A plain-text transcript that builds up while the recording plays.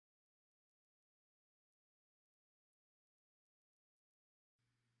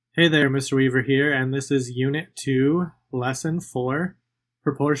Hey there, Mr. Weaver here, and this is Unit 2, Lesson 4,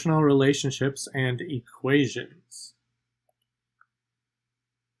 Proportional Relationships and Equations.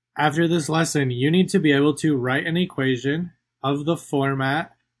 After this lesson, you need to be able to write an equation of the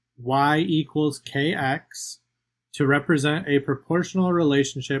format y equals kx to represent a proportional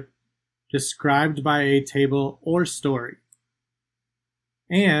relationship described by a table or story.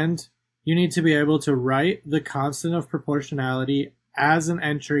 And you need to be able to write the constant of proportionality as an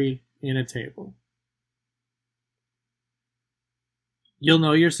entry in a table. You'll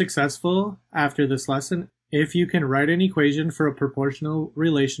know you're successful after this lesson if you can write an equation for a proportional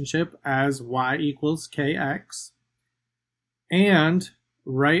relationship as y equals kx and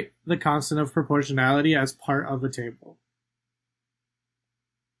write the constant of proportionality as part of a table.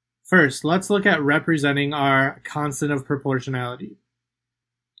 First, let's look at representing our constant of proportionality.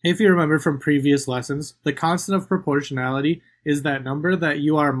 If you remember from previous lessons, the constant of proportionality is that number that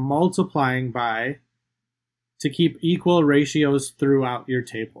you are multiplying by to keep equal ratios throughout your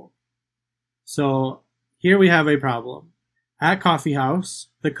table. So here we have a problem. At Coffee House,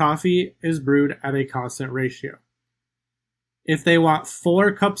 the coffee is brewed at a constant ratio. If they want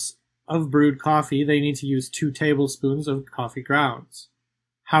 4 cups of brewed coffee, they need to use 2 tablespoons of coffee grounds.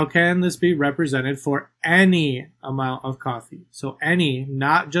 How can this be represented for any amount of coffee? So any,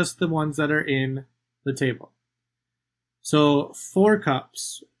 not just the ones that are in the table. So 4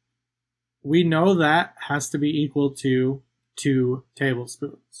 cups, we know that has to be equal to 2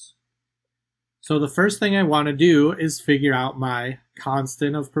 tablespoons. So the first thing I want to do is figure out my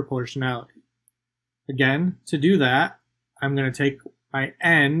constant of proportionality. Again, to do that, I'm going to take my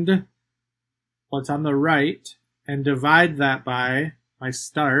end, what's on the right, and divide that by my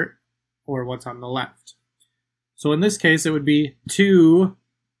start, or what's on the left. So in this case, it would be 2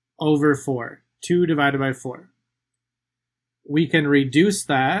 over 4. 2 divided by 4. We can reduce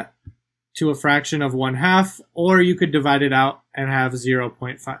that to a fraction of 1/2, or you could divide it out and have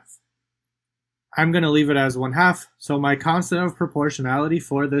 0.5. I'm going to leave it as 1/2, so my constant of proportionality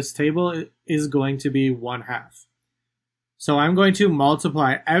for this table is going to be 1/2. So I'm going to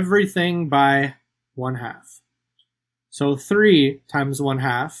multiply everything by 1/2. So 3 times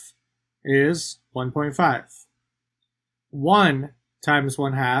 1/2 is 1.5. 1 times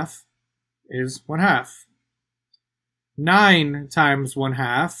 1/2 is 1/2. 9 times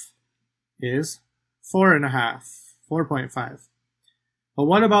 1/2 is 4.5, 4.5. But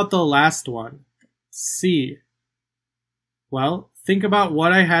what about the last one, C? Well, think about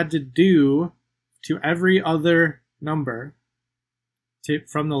what I had to do to every other number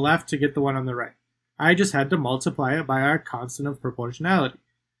from the left to get the one on the right. I just had to multiply it by our constant of proportionality.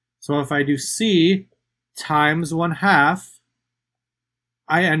 So if I do C times 1/2,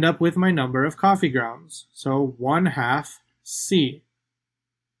 I end up with my number of coffee grounds. So 1/2 C.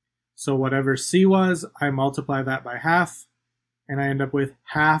 So whatever C was, I multiply that by 1/2, and I end up with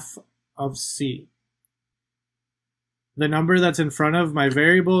 1/2 of C. The number that's in front of my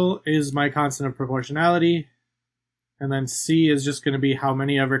variable is my constant of proportionality, and then C is just going to be how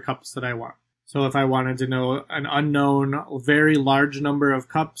many ever cups that I want. So if I wanted to know an unknown, very large number of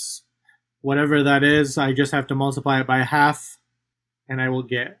cups, whatever that is, I just have to multiply it by 1/2, and I will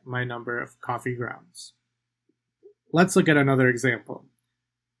get my number of coffee grounds. Let's look at another example.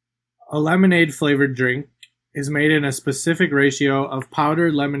 A lemonade flavored drink is made in a specific ratio of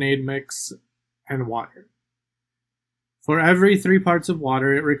powdered lemonade mix and water. For every 3 parts of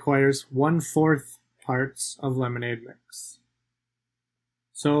water, it requires 1/4 parts of lemonade mix.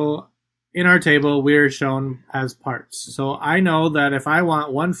 So in our table, we're shown as parts. So I know that if I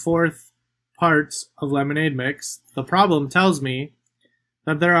want 1/4 parts of lemonade mix, the problem tells me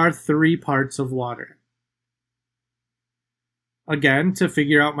that there are 3 parts of water. Again, to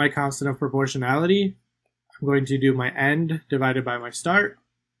figure out my constant of proportionality, I'm going to do my end divided by my start.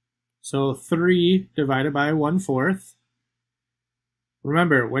 So 3 divided by 1/4.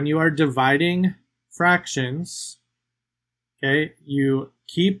 Remember, when you are dividing fractions, okay, you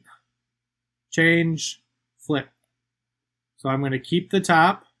keep, change, flip. So I'm going to keep the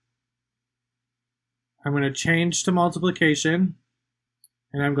top, I'm going to change to multiplication,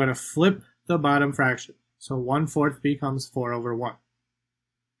 and I'm going to flip the bottom fraction. So 1/4 becomes 4 over 1.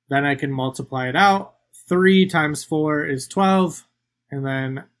 Then I can multiply it out. 3 times 4 is 12, and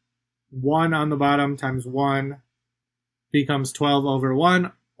then 1 on the bottom times 1 becomes 12 over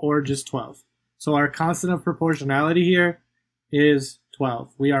 1, or just 12. So our constant of proportionality here is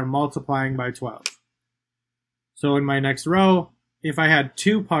 12. We are multiplying by 12. So in my next row, if I had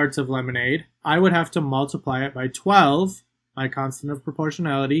 2 parts of lemonade, I would have to multiply it by 12, my constant of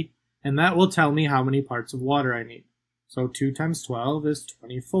proportionality, and that will tell me how many parts of water I need. So 2 times 12 is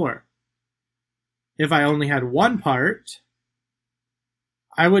 24. If I only had one part,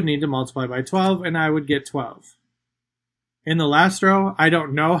 I would need to multiply by 12 and I would get 12. In the last row, I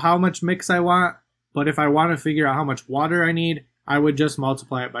don't know how much mix I want, but if I want to figure out how much water I need, I would just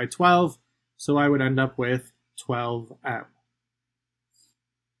multiply it by 12, so I would end up with 12m.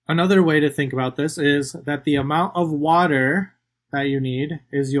 Another way to think about this is that the amount of water that you need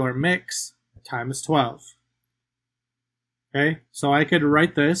is your mix times 12. Okay, so I could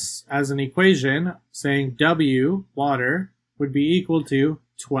write this as an equation saying W, water, would be equal to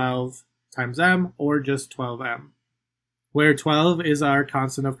 12 times m, or just 12m, where 12 is our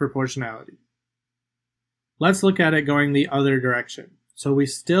constant of proportionality. Let's look at it going the other direction. So we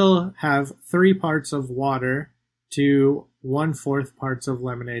still have 3 parts of water to 1/4 parts of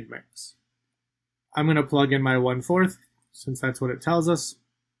lemonade mix. I'm going to plug in my 1/4 since that's what it tells us.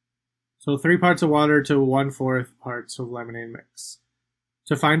 So 3 parts of water to 1/4 parts of lemonade mix.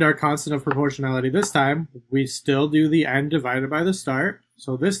 To find our constant of proportionality this time, we still do the end divided by the start.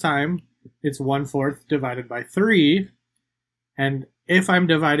 So this time it's 1/4 divided by 3. And if I'm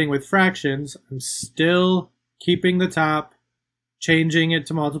dividing with fractions, I'm still keeping the top, changing it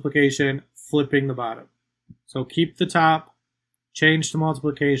to multiplication, flipping the bottom. So keep the top, change to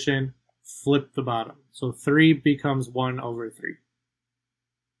multiplication, flip the bottom. So 3 becomes 1/3.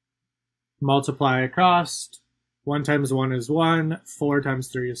 Multiply across. 1 times 1 is 1. 4 times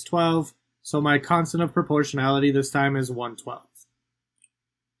 3 is 12. So my constant of proportionality this time is 1/12.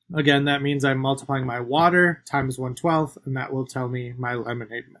 Again, that means I'm multiplying my water times 1/12, and that will tell me my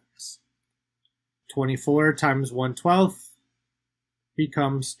lemonade mix. 24 times 1/12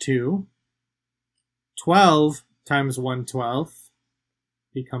 becomes 2. 12 times 1/12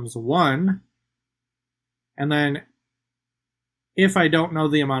 becomes 1. And then if I don't know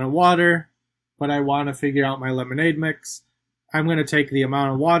the amount of water, but I want to figure out my lemonade mix, I'm going to take the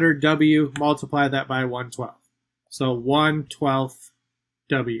amount of water, W, multiply that by 1/12. So 1/12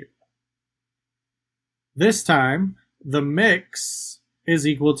 W. This time, the mix is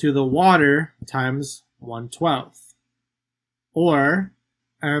equal to the water times 1/12, or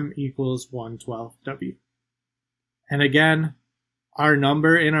M equals 1/12 W. And again, our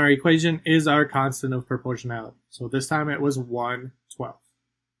number in our equation is our constant of proportionality. So this time it was 1/12.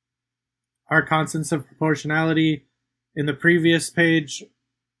 Our constants of proportionality in the previous page,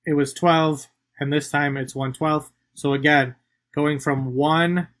 it was 12, and this time it's 1/12. So again, going from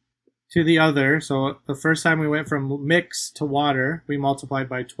one to the other, so the first time we went from mix to water, we multiplied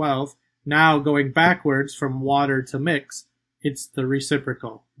by 12. Now going backwards from water to mix, it's the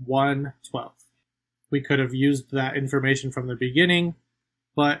reciprocal, 1/12. We could have used that information from the beginning,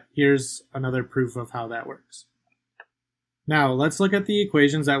 but here's another proof of how that works. Now let's look at the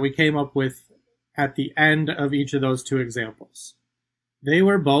equations that we came up with at the end of each of those two examples. They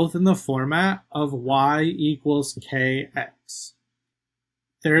were both in the format of y equals kx.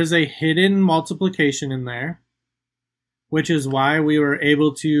 There is a hidden multiplication in there, which is why we were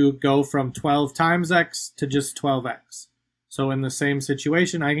able to go from 12 times x to just 12x. So in the same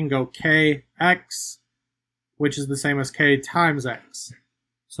situation, I can go kx, which is the same as k times x.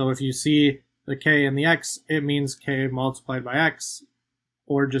 So if you see the k and the x, it means k multiplied by x,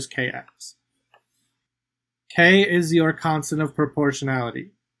 or just kx. K is your constant of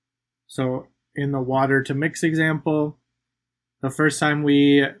proportionality. So in the water to mix example, the first time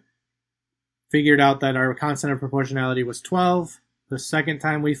we figured out that our constant of proportionality was 12. The second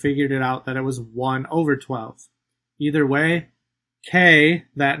time we figured it out that it was 1/12. Either way, K,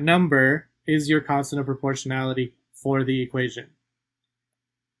 that number, is your constant of proportionality for the equation.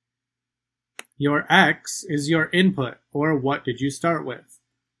 Your X is your input, or what did you start with?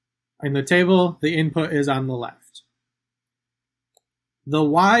 In the table, the input is on the left. The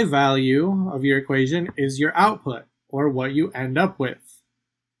Y value of your equation is your output, or what you end up with.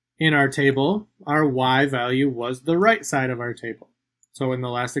 In our table, our Y value was the right side of our table. So in the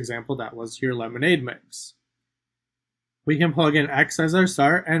last example, that was your lemonade mix. We can plug in X as our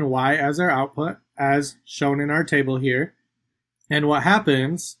start and Y as our output, as shown in our table here. And what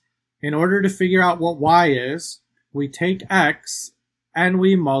happens, in order to figure out what Y is, we take X and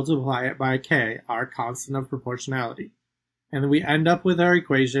we multiply it by K, our constant of proportionality. And we end up with our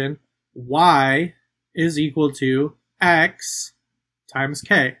equation, Y is equal to X times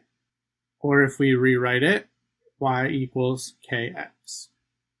K. Or if we rewrite it, Y equals KX.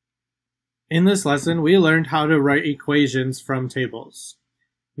 In this lesson, we learned how to write equations from tables.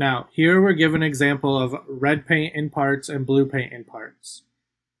 Now, here we're given an example of red paint in parts and blue paint in parts.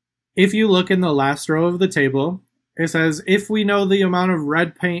 If you look in the last row of the table, it says if we know the amount of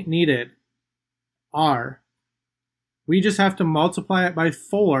red paint needed, R, we just have to multiply it by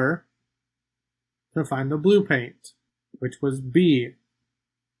 4 to find the blue paint, which was B.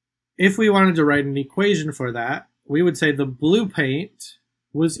 If we wanted to write an equation for that, we would say the blue paint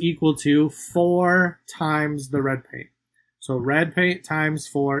was equal to 4 times the red paint. So red paint times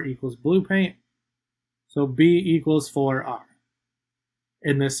 4 equals blue paint. So B equals 4R.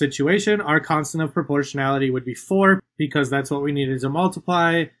 In this situation, our constant of proportionality would be 4 because that's what we needed to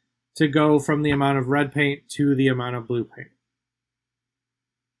multiply to go from the amount of red paint to the amount of blue paint.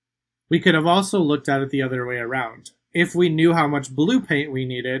 We could have also looked at it the other way around. If we knew how much blue paint we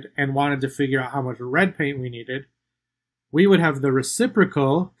needed and wanted to figure out how much red paint we needed, we would have the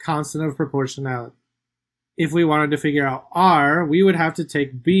reciprocal constant of proportionality. If we wanted to figure out R, we would have to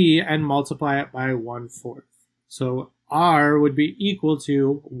take B and multiply it by 1/4. So R would be equal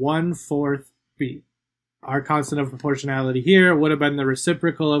to 1/4 B. Our constant of proportionality here would have been the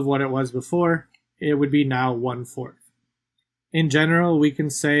reciprocal of what it was before. It would be now 1/4. In general, we can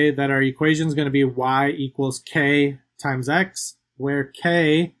say that our equation is going to be y equals k times x, where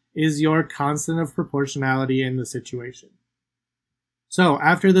k is your constant of proportionality in the situation. So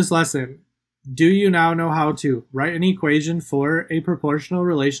after this lesson, do you now know how to write an equation for a proportional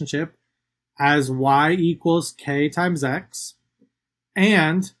relationship as y equals k times x?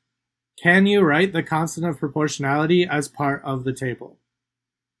 And can you write the constant of proportionality as part of the table?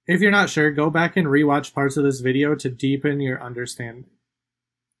 If you're not sure, go back and rewatch parts of this video to deepen your understanding.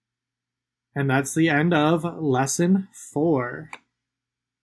 And that's the end of lesson 4.